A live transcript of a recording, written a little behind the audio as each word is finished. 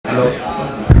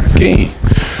Okay.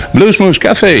 Bluesmoose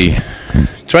Cafe,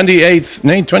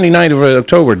 29th of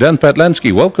October. Dan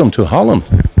Patlansky, welcome to Holland.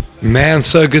 Man,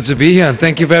 so good to be here, and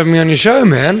thank you for having me on your show,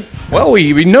 man. Well,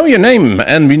 we know your name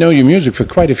and we know your music for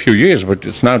quite a few years, but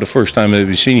it's now the first time that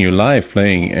we've seen you live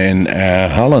playing in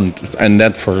Holland, and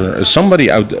that for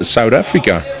somebody out South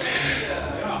Africa.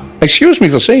 Excuse me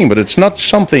for saying, but it's not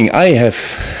something I have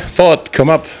thought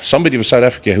come up. Somebody from South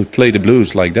Africa who played the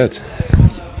blues like that.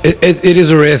 It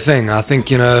is a rare thing. I think,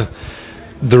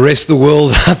 the rest of the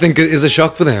world, I think, is a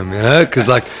shock for them, because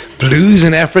like blues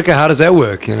in Africa, how does that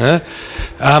work,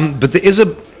 But there is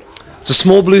it's a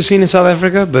small blues scene in South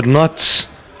Africa, but not,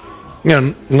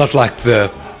 not like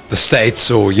the States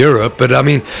or Europe, but I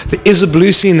mean, there is a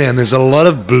blues scene there, and there's a lot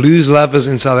of blues lovers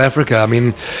in South Africa. I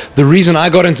mean, the reason I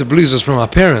got into blues was from my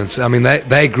parents. I mean,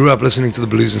 they grew up listening to the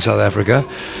blues in South Africa,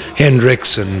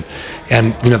 Hendrix and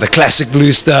the classic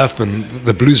blues stuff and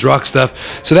the blues rock stuff.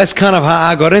 So that's kind of how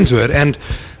I got into it, and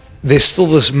there's still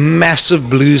this massive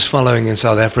blues following in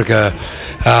South Africa,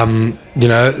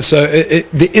 so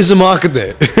there is a market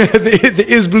there. There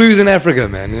is blues in Africa,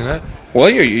 man, Well,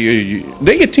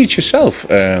 you teach yourself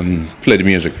play the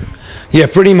music. Yeah,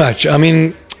 pretty much. I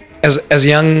mean, as a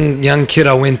young kid,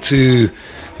 I went to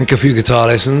a few guitar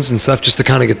lessons and stuff just to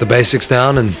kind of get the basics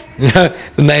down and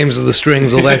the names of the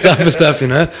strings, all that type of stuff,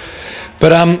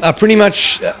 But I pretty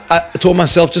much I taught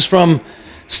myself just from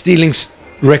stealing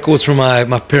records from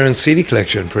my parents' CD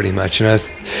collection, pretty much.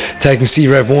 Taking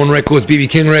Stevie Ray Vaughan records, B.B.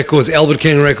 King records, Albert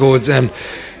King records, and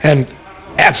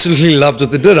absolutely loved what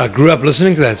they did. I grew up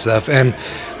listening to that stuff, and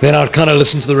then I'd kind of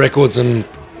listen to the records and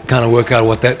kind of work out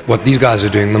what these guys are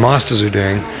doing, the masters are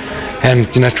doing,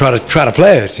 and try to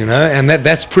play it, and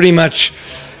that's pretty much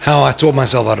how I taught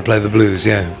myself how to play the blues.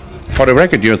 Yeah. For the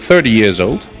record, you're 30 years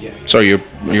old, so you're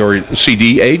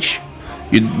CD age.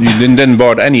 You didn't then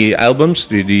bought any albums,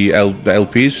 the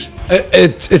LPs.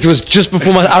 It was just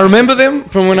before I remember them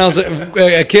from when I was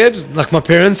a kid, like my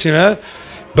parents,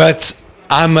 but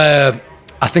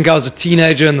I think I was a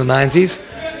teenager in the 90s,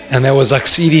 and there was like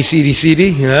CD,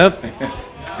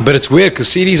 But it's weird because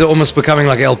CDs are almost becoming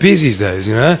like LPs these days,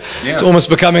 Yeah. It's almost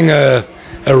becoming a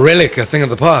relic, a thing of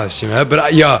the past, But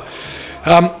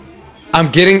I'm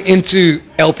getting into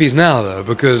LPs now, though,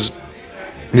 because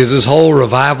there's this whole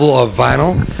revival of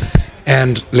vinyl,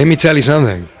 and let me tell you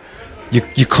something.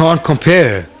 You can't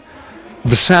compare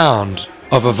the sound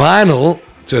of a vinyl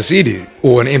to a CD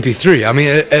or an MP3. I mean,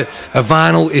 a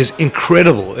vinyl is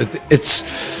incredible.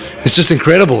 It's just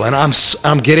incredible, and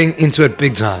I'm getting into it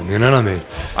big time. You know what I mean?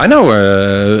 I know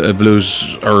a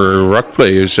blues or a rock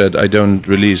player who said, "I don't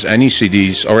release any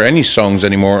CDs or any songs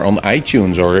anymore on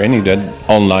iTunes or any that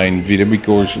online video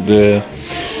because the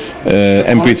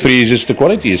MP3s the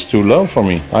quality is too low for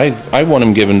me. I want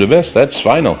them given the best. That's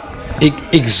vinyl."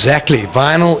 Exactly.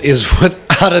 Vinyl is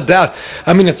without a doubt.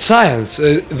 I mean, it's science.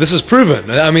 This is proven.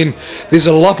 I mean, there's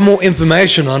a lot more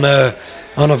information on a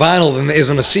vinyl than there is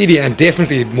on a CD, and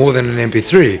definitely more than an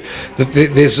MP3.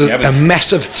 There's a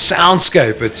massive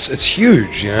soundscape. It's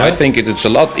huge. I think it's a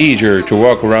lot easier to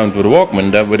walk around with a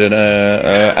Walkman than with an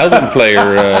album player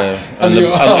on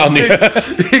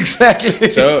the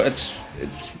Exactly. So it's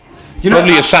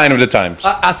probably a sign of the times.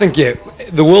 I think,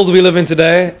 the world we live in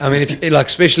today, I mean,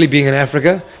 especially being in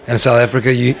Africa and South Africa,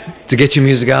 to get your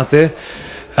music out there,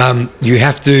 you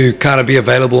have to kind of be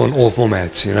available in all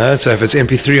formats, So if it's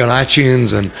MP3 on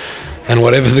iTunes and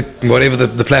whatever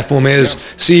the platform is,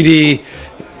 CD,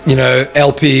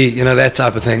 LP, that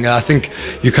type of thing. I think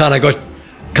you kind of got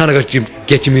to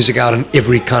get your music out on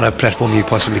every kind of platform you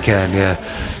possibly can. Yeah.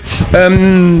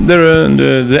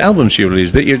 The albums you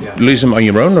release, did you release them on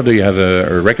your own, or do you have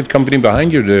a record company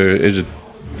behind you? Is it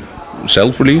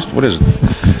self-released? What is it?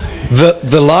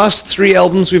 The last 3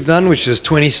 albums we've done, which is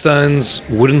 20 Stones,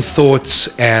 Wooden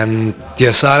Thoughts, and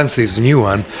Silence Thieves, a new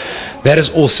one, that is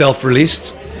all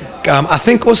self-released. I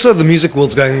think also the music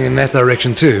world's going in that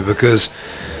direction too, because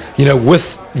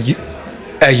with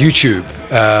YouTube,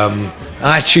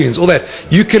 iTunes, all that,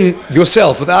 you can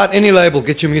yourself, without any label,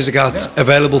 get your music out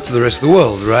available to the rest of the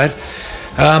world, right?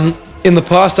 In the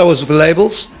past, I was with the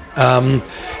labels.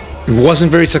 It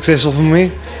wasn't very successful for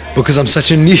me because I'm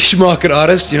such a niche market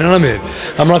artist. You know what I mean?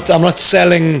 I'm not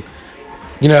selling,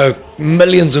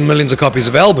 millions and millions of copies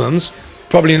of albums.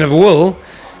 Probably never will.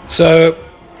 So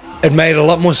it made a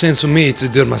lot more sense for me to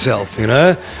do it myself,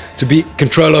 to be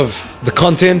control of the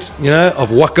content,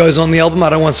 of what goes on the album. I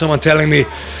don't want someone telling me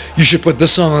you should put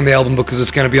this song on the album because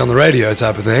it's going to be on the radio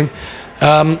type of thing.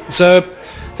 So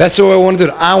that's all I want to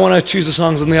do. I want to choose the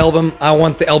songs on the album. I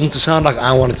want the album to sound like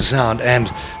I want it to sound,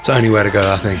 and it's the only way to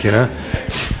go, I think,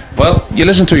 Well, you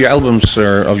listen to your albums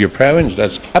of your parents.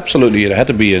 That's absolutely, it had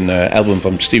to be an album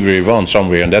from Stevie Ray Vaughan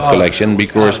somewhere in that collection,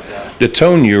 because the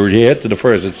tone you hit to the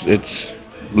first, it's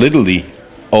literally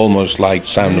almost like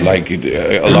sounded like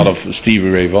a lot of Stevie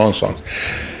Ray Vaughan songs.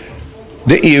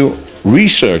 Did you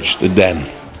research it then?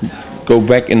 Go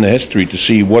back in the history to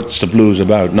see what's the blues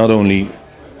about, not only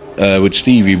with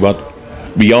Stevie, but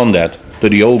beyond that, to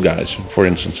the old guys, for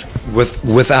instance?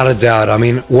 Without a doubt. I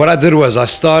mean, what I did was I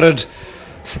started,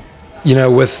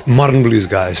 with modern blues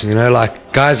guys,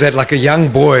 like guys that like a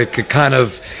young boy could kind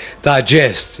of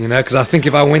digest, because I think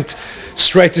if I went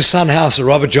straight to Son House or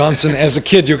Robert Johnson as a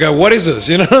kid, you'll go, what is this?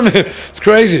 You know what I mean? It's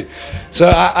crazy.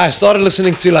 So I started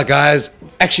listening to like guys,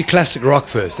 actually classic rock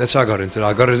first. That's how I got into it.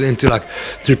 I got it into like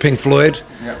through Pink Floyd,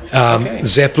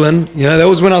 Zeppelin. That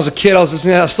was when I was a kid. I was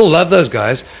listening. I still love those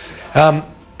guys. And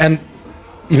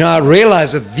I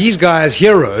realized that these guys'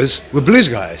 heroes were blues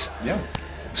guys. Yeah.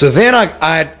 So then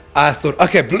I thought,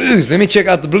 okay, blues, let me check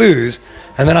out the blues.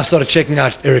 And then I started checking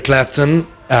out Eric Clapton,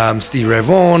 Stevie Ray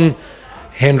Vaughan,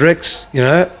 Hendrix,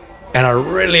 and I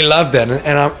really loved that.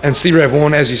 And Stevie Ray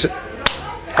Vaughan, as you said,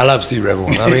 I love Stevie Ray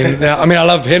Vaughan. I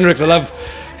love Hendrix, I love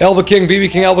Albert King, B.B.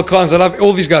 King, Albert Collins, I love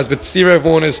all these guys, but Stevie Ray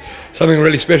Vaughan is something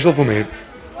really special for me.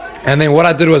 And then what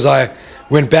I did was I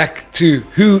went back to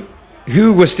who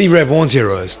were Stevie Ray Vaughan's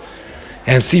heroes.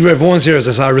 And Stevie Ray Vaughan's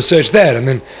heroes, so I researched that, and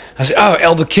then I said,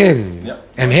 Albert King,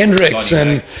 and Hendrix,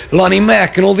 and Lonnie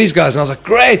Mack, and all these guys, and I was like,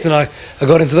 great, and I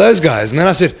got into those guys, and then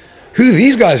I said, who are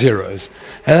these guys' heroes?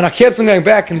 And then I kept on going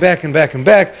back and back and back and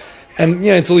back, and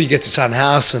until you get to Son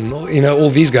House and all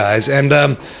these guys, and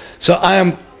so I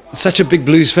am such a big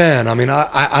blues fan. I mean,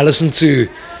 I listen to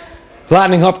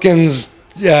Lightning Hopkins,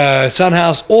 Son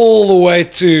House, all the way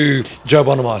to Joe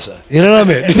Bonamassa. You know what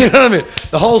I mean?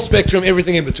 The whole spectrum,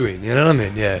 everything in between. You know what I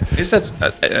mean? Yeah. Is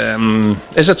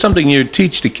that something you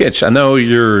teach the kids? I know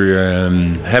you're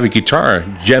have a guitar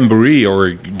jamboree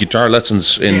or guitar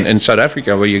lessons in South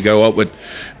Africa, where you go out with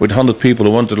 100 people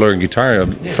who want to learn guitar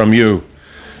from you.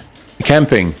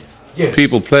 Camping,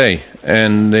 people play,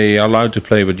 and they are allowed to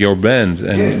play with your band,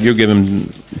 and you give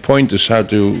them pointers how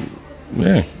to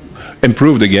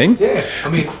improve the game. Yeah, I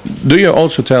mean, do you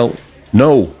also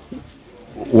know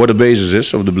what the basis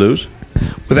is of the blues?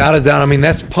 Without a doubt. I mean,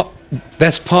 that's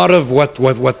part of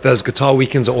what those guitar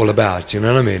weekends are all about. You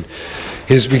know what I mean?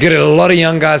 Is we get a lot of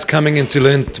young guys coming in to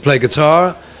learn to play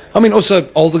guitar. I mean,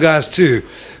 also older guys too,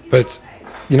 but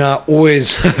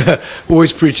always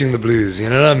always preaching the blues. You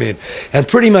know what I mean? And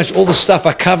pretty much all the stuff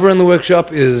I cover in the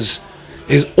workshop is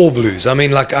all blues. I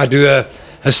mean, like I do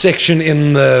a section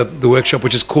in the workshop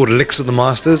which is called Licks of the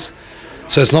Masters.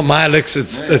 So it's not my licks,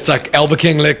 it's like Albert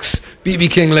King licks, B.B.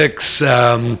 King licks,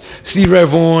 Steve Ray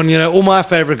Vaughan, all my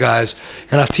favorite guys.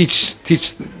 And I teach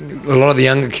a lot of the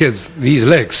younger kids these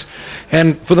licks.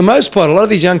 And for the most part, a lot of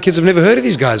these young kids have never heard of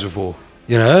these guys before,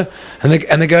 and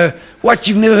they go, what,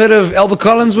 you've never heard of Albert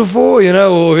Collins before,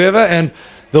 or whoever? And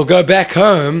they'll go back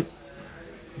home,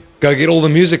 go get all the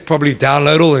music, probably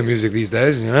download all their music these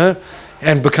days,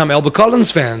 and become Albert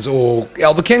Collins fans or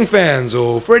Albert King fans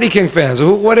or Freddie King fans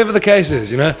or whatever the case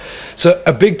is, So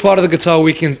a big part of the guitar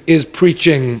weekends is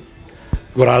preaching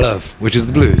what I love, which is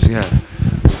the blues,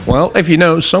 Well, if you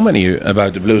know so many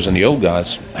about the blues and the old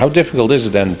guys, how difficult is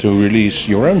it then to release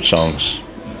your own songs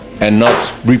and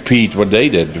not repeat what they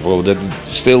did before, that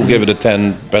still give it a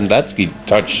Dan Patlansky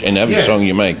touch in every song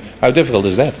you make? How difficult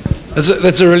is that?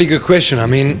 That's a really good question. I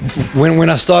mean, when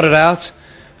I started out,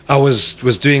 I was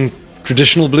doing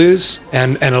traditional blues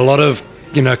and a lot of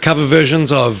cover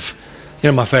versions of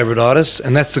my favorite artists,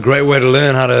 and that's a great way to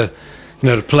learn how to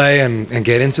to play and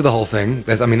get into the whole thing.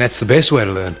 That's the best way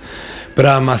to learn. But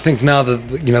I think now that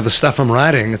the stuff I'm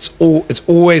writing, it's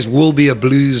always will be a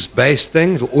blues based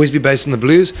thing. It'll always be based in the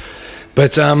blues,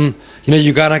 but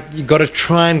you gotta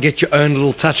try and get your own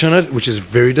little touch on it, which is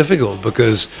very difficult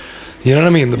because you know what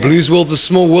I mean. The blues world's a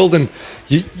small world, and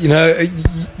you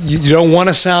don't want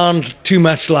to sound too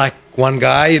much like one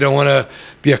guy. You don't want to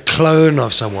be a clone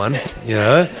of someone.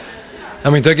 I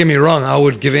mean, don't get me wrong. I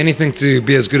would give anything to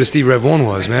be as good as Steve Ray Vaughan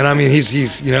was, man. I mean,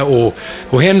 he's or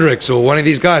Hendrix or one of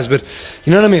these guys. But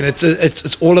you know what I mean?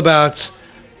 It's all about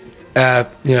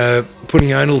putting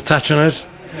your own little touch on it.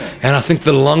 And I think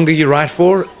the longer you write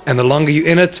for and the longer you're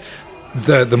in it,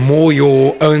 the more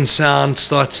your own sound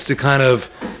starts to kind of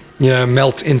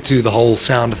melt into the whole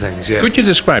sound of things. Yeah. Could you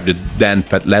describe the Dan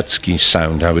Patlansky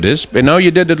sound, how it is? I know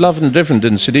you did it a lot different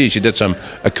in CDs. You did some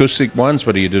acoustic ones,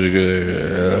 whether you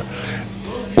did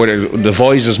whether the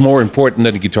voice is more important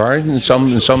than the guitar in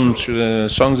some songs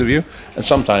of you, and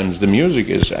sometimes the music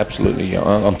is absolutely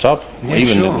on top. Yeah,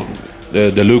 sure.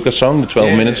 the Lucas song, the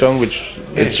 12-minute song, which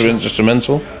it's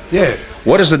instrumental. Yeah.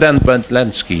 What is the Dan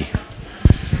Patlansky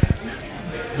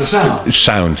The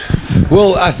sound.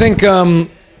 Well, I think, I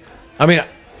mean,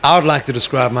 I would like to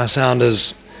describe my sound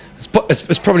as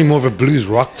it's probably more of a blues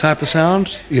rock type of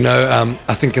sound. You know,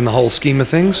 I think in the whole scheme of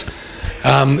things,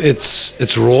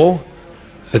 it's raw.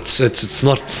 It's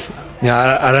not. You know,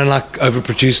 I don't like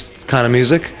overproduced kind of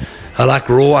music. I like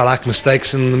raw. I like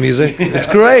mistakes in the music. It's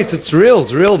great. It's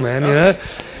real, man. You know,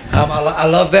 I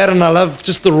love that, and I love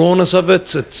just the rawness of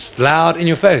it. It's loud in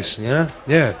your face. You know,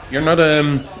 yeah. You're not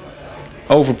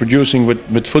overproducing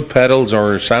with foot pedals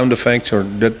or sound effects or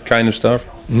that kind of stuff.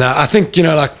 No, I think, you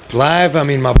know, like live. I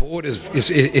mean, my board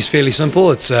is fairly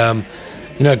simple. It's you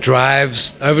know,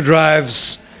 drives,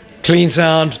 overdrives, clean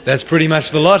sound. That's pretty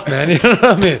much the lot, man. You know what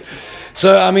I mean?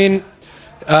 So I mean,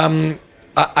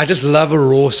 I just love a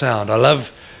raw sound. I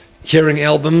love hearing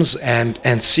albums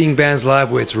and seeing bands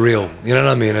live where it's real. You know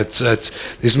what I mean? It's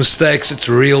there's mistakes. It's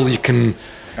real. You can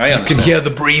hear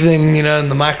the breathing. You know, in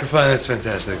the microphone. It's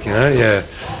fantastic. You know, yeah.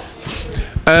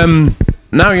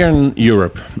 Now you're in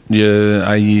Europe.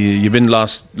 You've been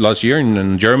last year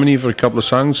in Germany for a couple of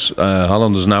songs.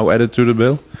 Holland is now added to the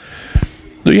bill.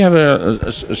 Do you have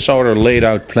a sort of laid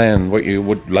out plan what you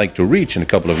would like to reach in a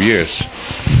couple of years?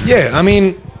 Yeah, I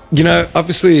mean, you know,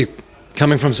 obviously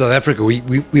coming from South Africa,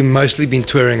 we mostly been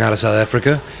touring out of South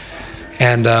Africa,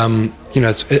 and you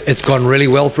know, it's gone really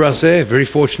well for us there. Very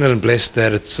fortunate and blessed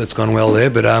that it's gone well there.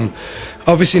 But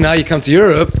obviously now you come to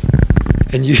Europe,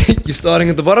 and you're starting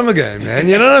at the bottom again, man.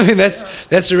 You know what I mean?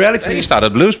 That's the reality. Yeah, you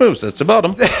started Bluesmoose. That's the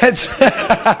bottom. That's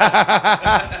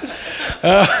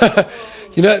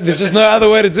you know, there's just no other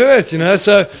way to do it. You know,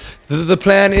 so the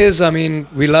plan is, I mean,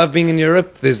 we love being in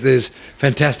Europe. There's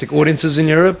fantastic audiences in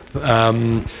Europe.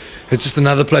 It's just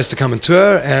another place to come and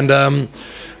tour, and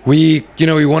we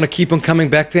want to keep on coming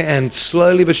back there and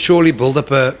slowly but surely build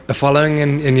up a following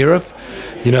in Europe.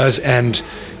 You know, and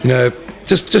you know,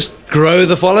 just grow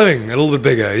the following a little bit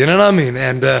bigger, you know what I mean?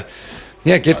 And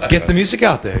yeah, get the music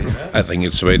out there. You know? I think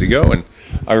it's the way to go. And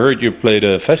I heard you played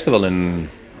a festival in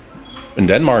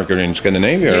Denmark or in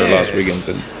Scandinavia last weekend.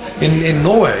 In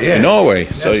Norway, yeah. In Norway.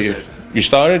 So you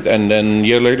started, and then a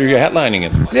year later you're headlining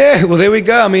it. Yeah, well there we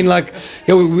go. I mean, like,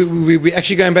 yeah, we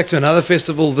actually going back to another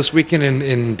festival this weekend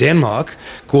in Denmark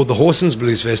called the Horsens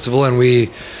Blues Festival, and we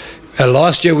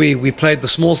last year we played the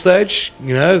small stage.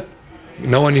 You know,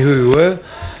 no one knew who we were.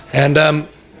 And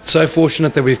so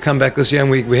fortunate that we've come back this year,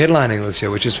 and we're headlining this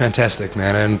year, which is fantastic,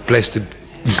 man, and blessed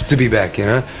to be back, you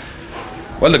know.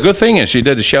 Well, the good thing is you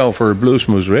did a show for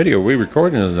Bluesmoose Radio. We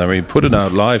recorded it and we put it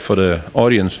out live for the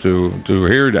audience to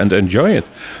hear it and enjoy it.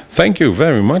 Thank you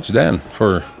very much, Dan,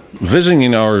 for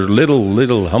visiting our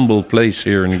little humble place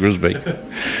here in Groesbeek.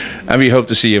 And we hope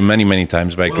to see you many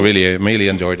times back. Well, really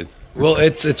enjoyed it. Well,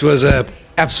 it was an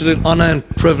absolute honor and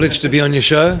privilege to be on your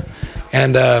show.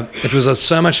 And it was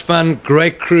so much fun.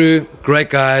 Great crew,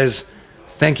 great guys.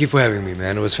 Thank you for having me,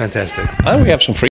 man. It was fantastic. And we have some free